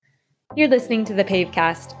You're listening to the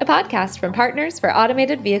Pavecast, a podcast from Partners for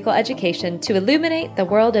Automated Vehicle Education to illuminate the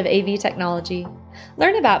world of AV technology.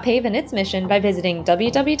 Learn about PAVE and its mission by visiting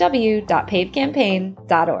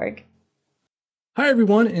www.pavecampaign.org. Hi,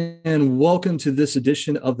 everyone, and welcome to this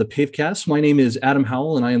edition of the Pavecast. My name is Adam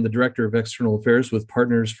Howell, and I am the Director of External Affairs with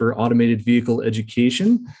Partners for Automated Vehicle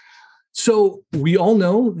Education. So we all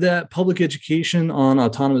know that public education on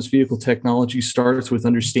autonomous vehicle technology starts with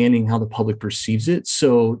understanding how the public perceives it.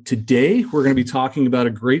 So today we're going to be talking about a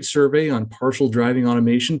great survey on partial driving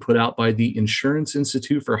automation put out by the Insurance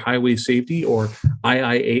Institute for Highway Safety, or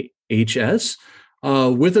IIHS.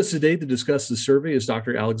 With us today to discuss the survey is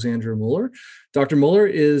Dr. Alexandra Muller. Dr. Muller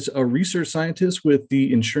is a research scientist with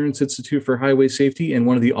the Insurance Institute for Highway Safety and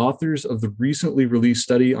one of the authors of the recently released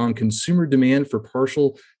study on consumer demand for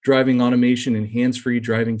partial driving automation and hands-free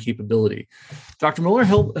driving capability. Dr. Muller,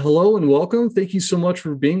 hello and welcome. Thank you so much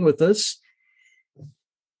for being with us.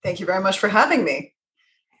 Thank you very much for having me.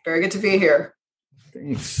 Very good to be here.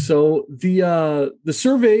 Thanks. So the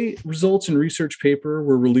survey results and research paper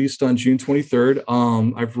were released on June 23rd.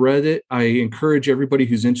 I've read it. I encourage everybody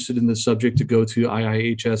who's interested in this subject to go to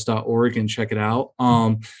IIHS.org and check it out.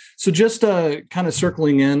 So just kind of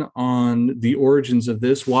circling in on the origins of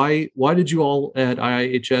this, why did you all at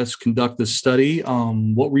IIHS conduct this study?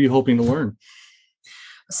 What were you hoping to learn?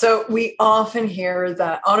 So we often hear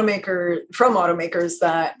that automakers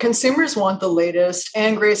that consumers want the latest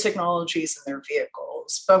and greatest technologies in their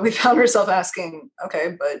vehicles. But we found ourselves asking,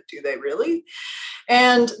 okay, but do they really?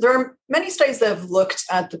 And there are many studies that have looked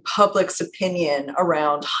at the public's opinion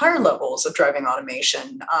around higher levels of driving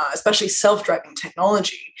automation, especially self-driving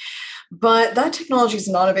technology. But that technology is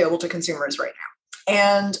not available to consumers right now.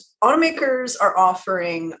 And automakers are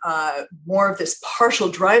offering more of this partial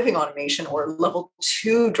driving automation or level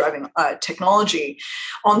 2 driving technology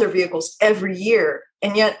on their vehicles every year.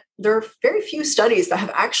 And yet there are very few studies that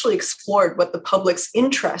have actually explored what the public's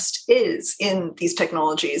interest is in these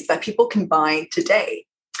technologies that people can buy today.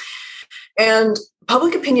 And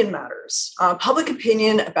public opinion matters. Public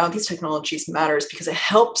opinion about these technologies matters because it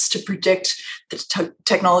helps to predict the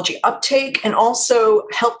technology uptake and also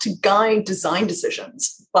help to guide design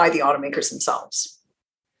decisions by the automakers themselves.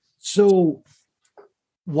 So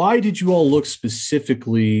why did you all look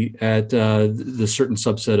specifically at the certain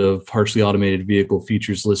subset of partially automated vehicle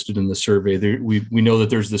features listed in the survey? We know that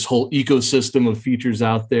there's this whole ecosystem of features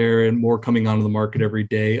out there and more coming onto the market every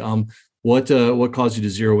day. What caused you to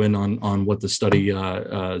zero in on what the study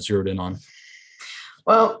zeroed in on?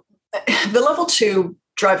 Well, the level 2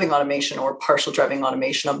 driving automation or partial driving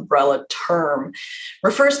automation umbrella term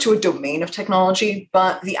refers to a domain of technology,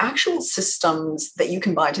 but the actual systems that you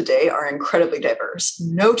can buy today are incredibly diverse.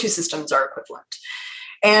 No two systems are equivalent.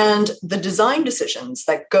 And the design decisions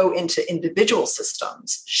that go into individual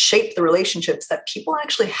systems shape the relationships that people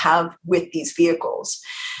actually have with these vehicles.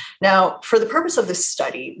 Now, for the purpose of this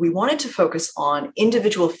study, we wanted to focus on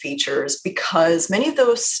individual features because many of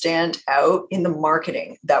those stand out in the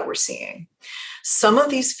marketing that we're seeing. Some of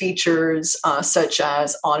these features, such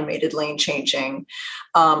as automated lane changing,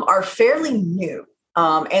 are fairly new.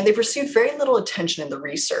 And they've received very little attention in the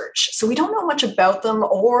research. So we don't know much about them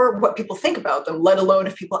or what people think about them, let alone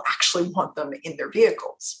if people actually want them in their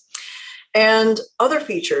vehicles. And other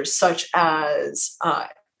features such as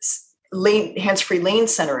hands-free lane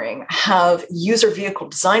centering have user vehicle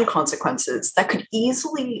design consequences that could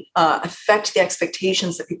easily affect the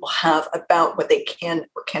expectations that people have about what they can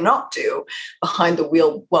or cannot do behind the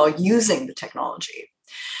wheel while using the technology.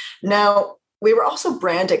 Now, we were also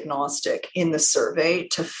brand agnostic in the survey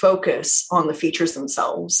to focus on the features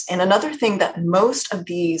themselves. And another thing that most of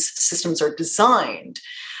these systems are designed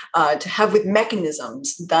to have with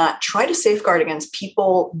mechanisms that try to safeguard against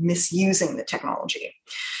people misusing the technology.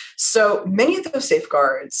 So many of those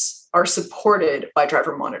safeguards are supported by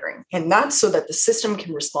driver monitoring, and that's so that the system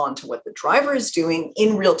can respond to what the driver is doing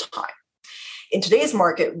in real time. In today's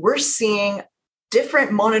market, we're seeing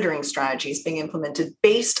different monitoring strategies being implemented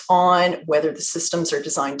based on whether the systems are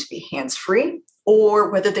designed to be hands-free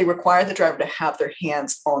or whether they require the driver to have their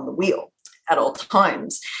hands on the wheel at all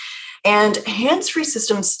times. And hands-free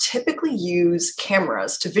systems typically use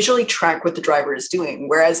cameras to visually track what the driver is doing,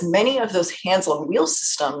 whereas many of those hands-on-wheel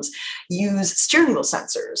systems use steering wheel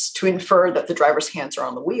sensors to infer that the driver's hands are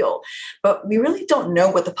on the wheel. But we really don't know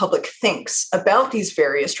what the public thinks about these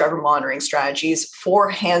various driver monitoring strategies for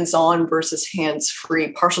hands-on versus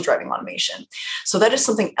hands-free partial driving automation. So that is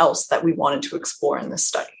something else that we wanted to explore in this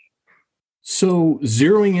study. So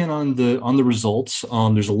zeroing in on the results,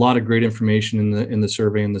 there's a lot of great information in the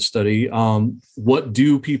survey and the study. What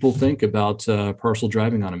do people think about partial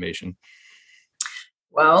driving automation?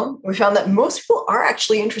 Well, we found that most people are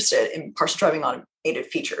actually interested in partial driving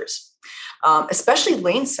automated features, especially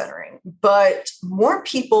lane centering, but more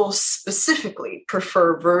people specifically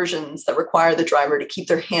prefer versions that require the driver to keep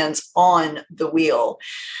their hands on the wheel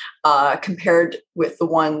compared with the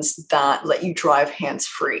ones that let you drive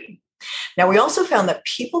hands-free. Now, we also found that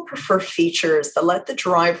people prefer features that let the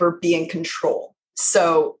driver be in control.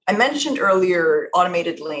 So I mentioned earlier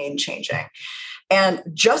automated lane changing. And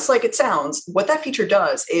just like it sounds, what that feature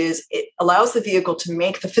does is it allows the vehicle to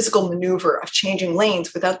make the physical maneuver of changing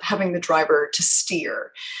lanes without having the driver to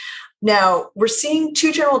steer. Now, we're seeing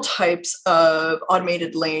two general types of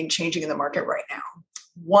automated lane changing in the market right now.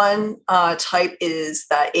 One type is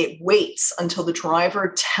that it waits until the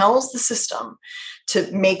driver tells the system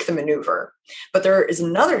to make the maneuver. But there is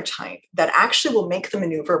another type that actually will make the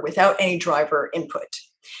maneuver without any driver input.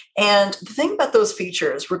 And the thing about those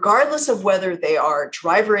features, regardless of whether they are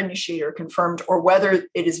driver initiated or confirmed or whether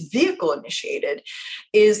it is vehicle initiated,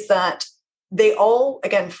 is that they all,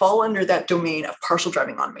 again, fall under that domain of partial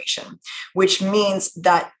driving automation, which means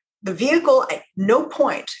that the vehicle at no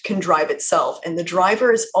point can drive itself, and the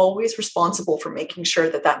driver is always responsible for making sure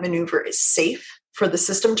that that maneuver is safe for the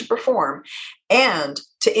system to perform and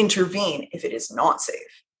to intervene if it is not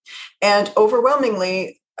safe. And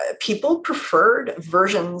overwhelmingly, people preferred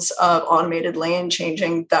versions of automated lane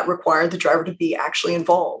changing that required the driver to be actually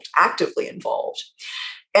involved, actively involved.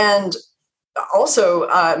 And also,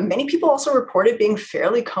 many people also reported being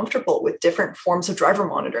fairly comfortable with different forms of driver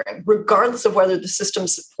monitoring, regardless of whether the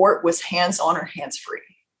system's support was hands-on or hands-free.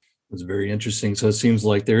 That's very interesting. So it seems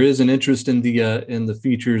like there is an interest in the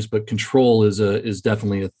features, but control is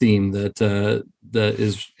definitely a theme that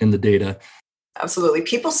is in the data. Absolutely.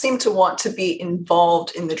 People seem to want to be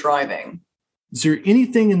involved in the driving. Is there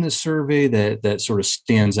anything in this survey that sort of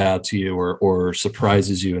stands out to you or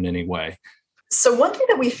surprises you in any way? So one thing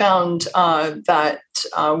that we found that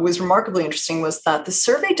was remarkably interesting was that the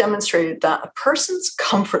survey demonstrated that a person's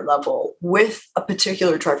comfort level with a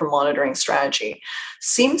particular driver monitoring strategy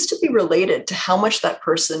seems to be related to how much that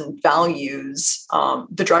person values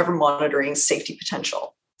the driver monitoring safety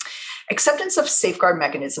potential. Acceptance of safeguard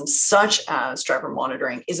mechanisms such as driver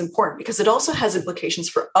monitoring is important because it also has implications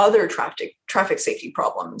for other traffic safety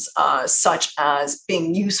problems, such as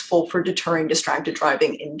being useful for deterring distracted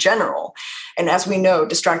driving in general. And as we know,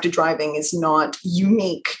 distracted driving is not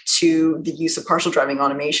unique to the use of partial driving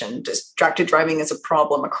automation. Distracted driving is a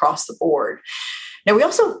problem across the board. Now, we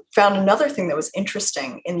also found another thing that was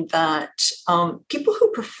interesting in that people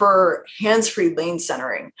who prefer hands-free lane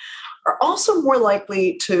centering are also more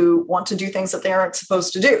likely to want to do things that they aren't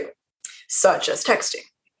supposed to do, such as texting.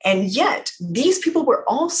 And yet, these people were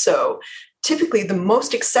also typically the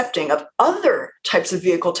most accepting of other types of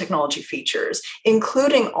vehicle technology features,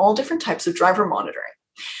 including all different types of driver monitoring.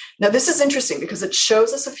 Now, this is interesting because it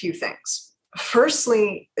shows us a few things.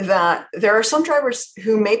 Firstly, that there are some drivers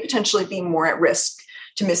who may potentially be more at risk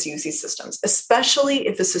to misuse these systems, especially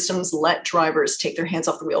if the systems let drivers take their hands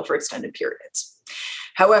off the wheel for extended periods.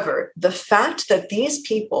 However, the fact that these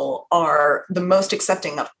people are the most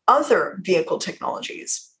accepting of other vehicle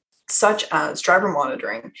technologies, such as driver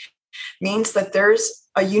monitoring, means that there's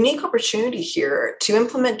a unique opportunity here to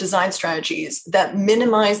implement design strategies that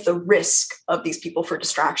minimize the risk of these people for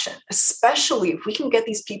distraction, especially if we can get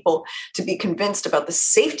these people to be convinced about the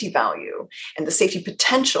safety value and the safety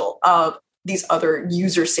potential of these other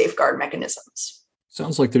user safeguard mechanisms.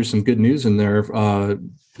 Sounds like there's some good news in there,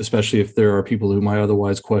 especially if there are people who might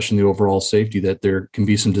otherwise question the overall safety, that there can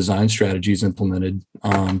be some design strategies implemented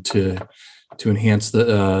to enhance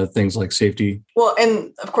the things like safety. Well,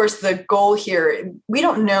 and of course, the goal here, we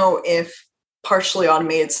don't know if partially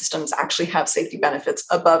automated systems actually have safety benefits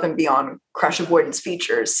above and beyond crash avoidance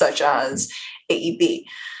features such as AEB.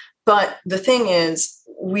 But the thing is,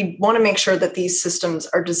 we want to make sure that these systems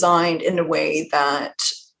are designed in a way that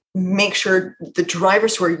make sure the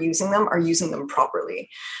drivers who are using them properly,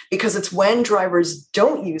 because it's when drivers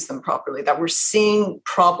don't use them properly that we're seeing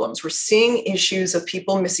problems. We're seeing issues of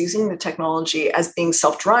people misusing the technology as being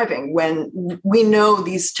self-driving when we know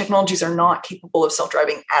these technologies are not capable of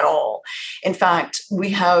self-driving at all. In fact, we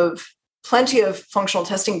have plenty of functional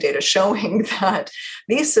testing data showing that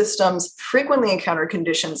these systems frequently encounter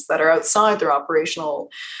conditions that are outside their operational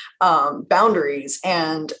boundaries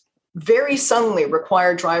and very suddenly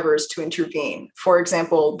require drivers to intervene. For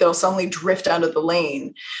example, they'll suddenly drift out of the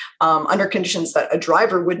lane under conditions that a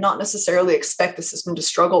driver would not necessarily expect the system to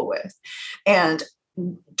struggle with. And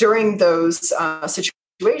during those situations,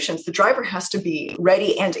 situations, the driver has to be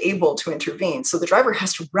ready and able to intervene. So the driver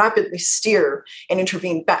has to rapidly steer and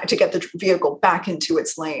intervene back to get the vehicle back into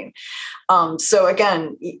its lane. So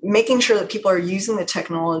again, making sure that people are using the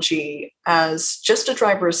technology as just a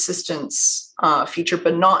driver assistance feature,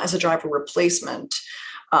 but not as a driver replacement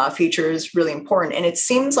feature is really important. And it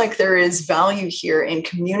seems like there is value here in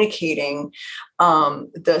communicating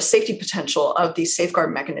the safety potential of these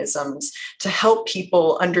safeguard mechanisms to help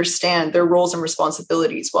people understand their roles and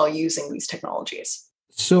responsibilities while using these technologies.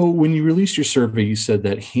 So when you released your survey, you said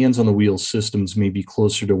that hands on the wheel systems may be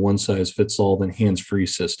closer to one size fits all than hands-free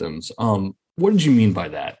systems. What did you mean by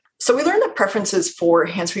that? So we learned that preferences for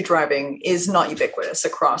hands-free driving is not ubiquitous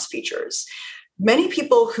across features. Many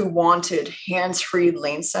people who wanted hands-free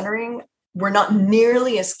lane centering were not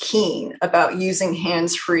nearly as keen about using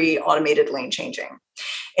hands-free automated lane changing.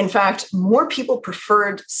 In fact, more people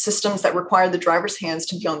preferred systems that required the driver's hands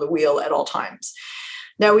to be on the wheel at all times.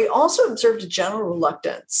 Now, we also observed a general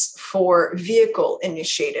reluctance for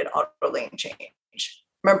vehicle-initiated auto lane change.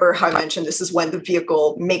 Remember how I mentioned this is when the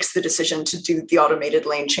vehicle makes the decision to do the automated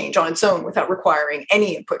lane change on its own without requiring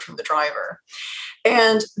any input from the driver.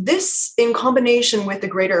 And this, in combination with the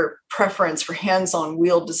greater preference for hands-on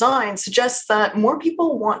wheel design, suggests that more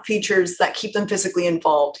people want features that keep them physically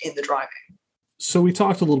involved in the driving. So we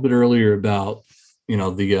talked a little bit earlier about,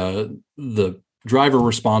 the driver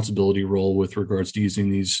responsibility role with regards to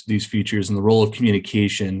using these features and the role of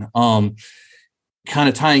communication. Kind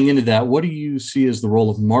of tying into that, what do you see as the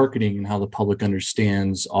role of marketing and how the public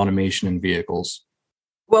understands automation in vehicles?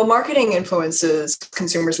 Well, marketing influences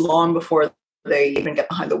consumers long before they even get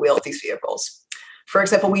behind the wheel of these vehicles. For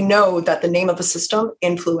example, we know that the name of a system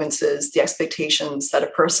influences the expectations that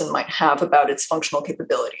a person might have about its functional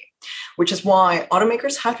capability, which is why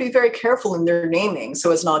automakers have to be very careful in their naming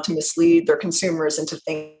so as not to mislead their consumers into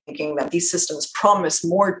thinking that these systems promise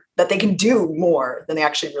more, that they can do more than they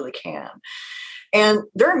actually really can. And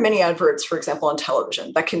there are many adverts, for example, on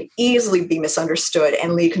television that can easily be misunderstood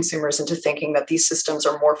and lead consumers into thinking that these systems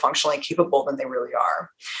are more functionally capable than they really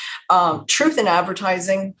are. Truth in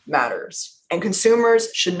advertising matters, and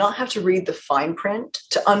consumers should not have to read the fine print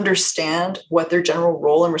to understand what their general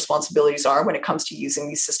role and responsibilities are when it comes to using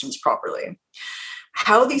these systems properly.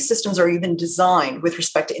 How these systems are even designed with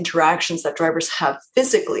respect to interactions that drivers have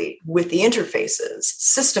physically with the interfaces,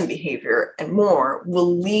 system behavior, and more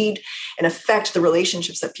will lead and affect the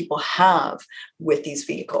relationships that people have with these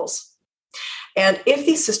vehicles. And if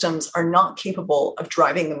these systems are not capable of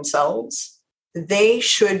driving themselves, they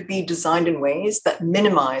should be designed in ways that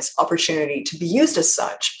minimize opportunity to be used as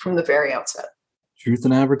such from the very outset. Truth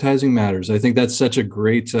in advertising matters. I think that's such a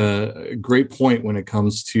great point when it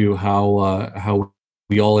comes to how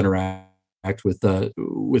we all interact with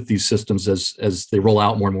these systems as they roll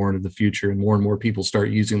out more and more into the future and more people start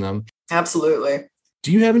using them. Absolutely.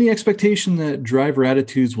 Do you have any expectation that driver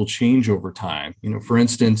attitudes will change over time? For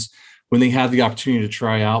instance, when they have the opportunity to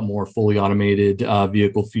try out more fully automated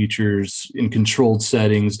vehicle features in controlled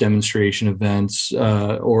settings, demonstration events,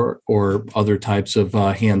 or other types of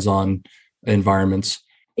hands-on environments?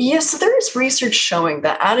 Yes, so there is research showing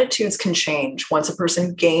that attitudes can change once a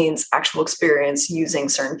person gains actual experience using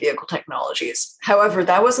certain vehicle technologies. However,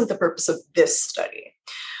 that wasn't the purpose of this study.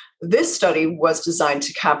 This study was designed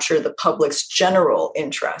to capture the public's general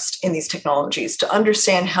interest in these technologies, to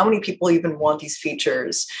understand how many people even want these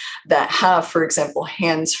features that have, for example,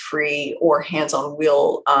 hands-free or hands-on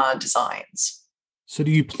wheel designs. So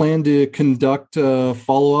do you plan to conduct a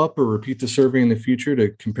follow-up or repeat the survey in the future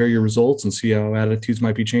to compare your results and see how attitudes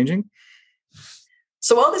might be changing?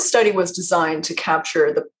 So while this study was designed to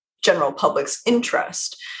capture the general public's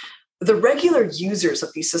interest, the regular users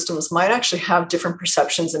of these systems might actually have different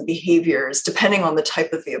perceptions and behaviors depending on the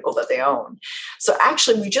type of vehicle that they own. So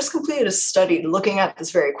actually, we just completed a study looking at this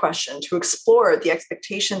very question to explore the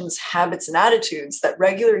expectations, habits, and attitudes that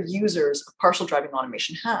regular users of partial driving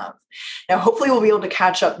automation have. Now, hopefully we'll be able to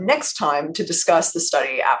catch up next time to discuss the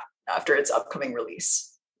study after its upcoming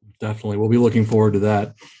release. Definitely. We'll be looking forward to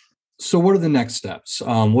that. So what are the next steps?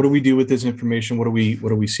 What do we do with this information? What do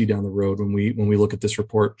we see down the road when we look at this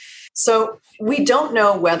report? So we don't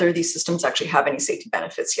know whether these systems actually have any safety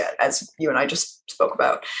benefits yet, as you and I just spoke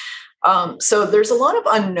about. So there's a lot of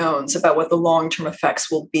unknowns about what the long-term effects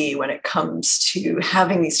will be when it comes to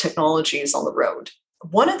having these technologies on the road.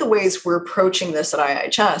 One of the ways we're approaching this at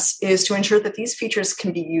IIHS is to ensure that these features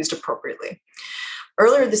can be used appropriately.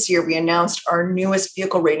 Earlier this year, we announced our newest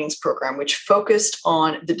vehicle ratings program, which focused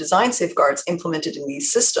on the design safeguards implemented in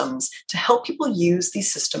these systems to help people use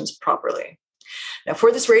these systems properly. Now,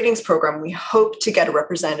 for this ratings program, we hope to get a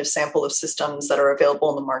representative sample of systems that are available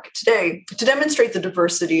in the market today to demonstrate the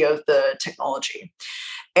diversity of the technology.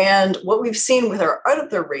 And what we've seen with our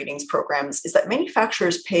other ratings programs is that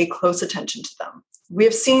manufacturers pay close attention to them. We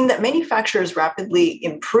have seen that manufacturers rapidly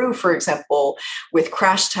improve, for example, with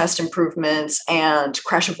crash test improvements and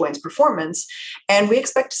crash avoidance performance, and we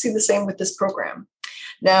expect to see the same with this program.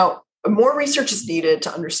 Now, more research is needed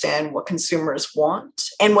to understand what consumers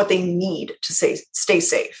want and what they need to stay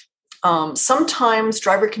safe. Sometimes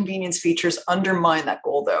driver convenience features undermine that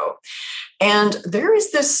goal, though. And there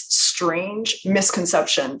is this strange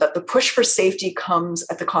misconception that the push for safety comes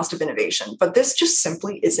at the cost of innovation, but this just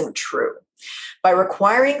simply isn't true. By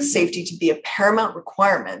requiring safety to be a paramount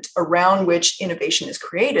requirement around which innovation is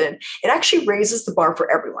created, it actually raises the bar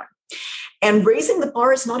for everyone. And raising the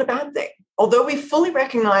bar is not a bad thing. Although we fully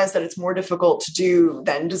recognize that it's more difficult to do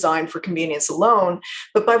than design for convenience alone,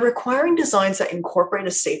 but by requiring designs that incorporate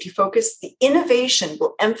a safety focus, the innovation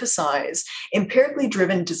will emphasize empirically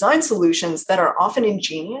driven design solutions that are often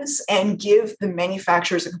ingenious and give the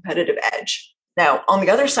manufacturers a competitive edge. Now, on the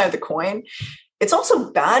other side of the coin, it's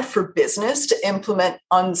also bad for business to implement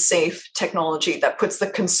unsafe technology that puts the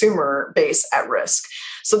consumer base at risk.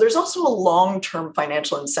 So there's also a long-term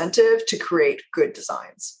financial incentive to create good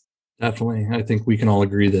designs. Definitely. I think we can all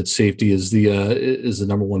agree that safety is the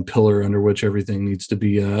number one pillar under which everything needs to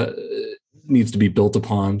be built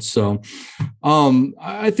upon. So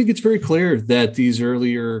I think it's very clear that these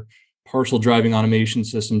earlier partial driving automation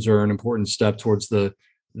systems are an important step towards the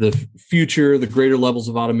future, the greater levels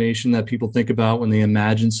of automation that people think about when they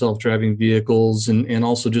imagine self-driving vehicles, and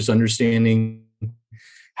also just understanding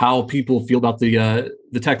how people feel about the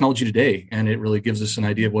technology today. And it really gives us an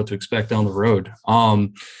idea of what to expect down the road.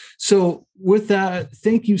 So with that,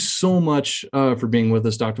 thank you so much for being with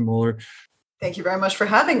us, Dr. Moeller. Thank you very much for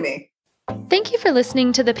having me. Thank you for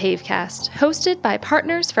listening to the Pavecast, hosted by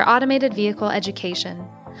Partners for Automated Vehicle Education.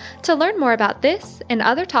 To learn more about this and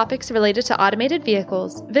other topics related to automated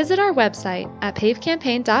vehicles, visit our website at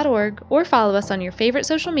pavecampaign.org or follow us on your favorite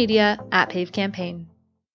social media at PaveCampaign.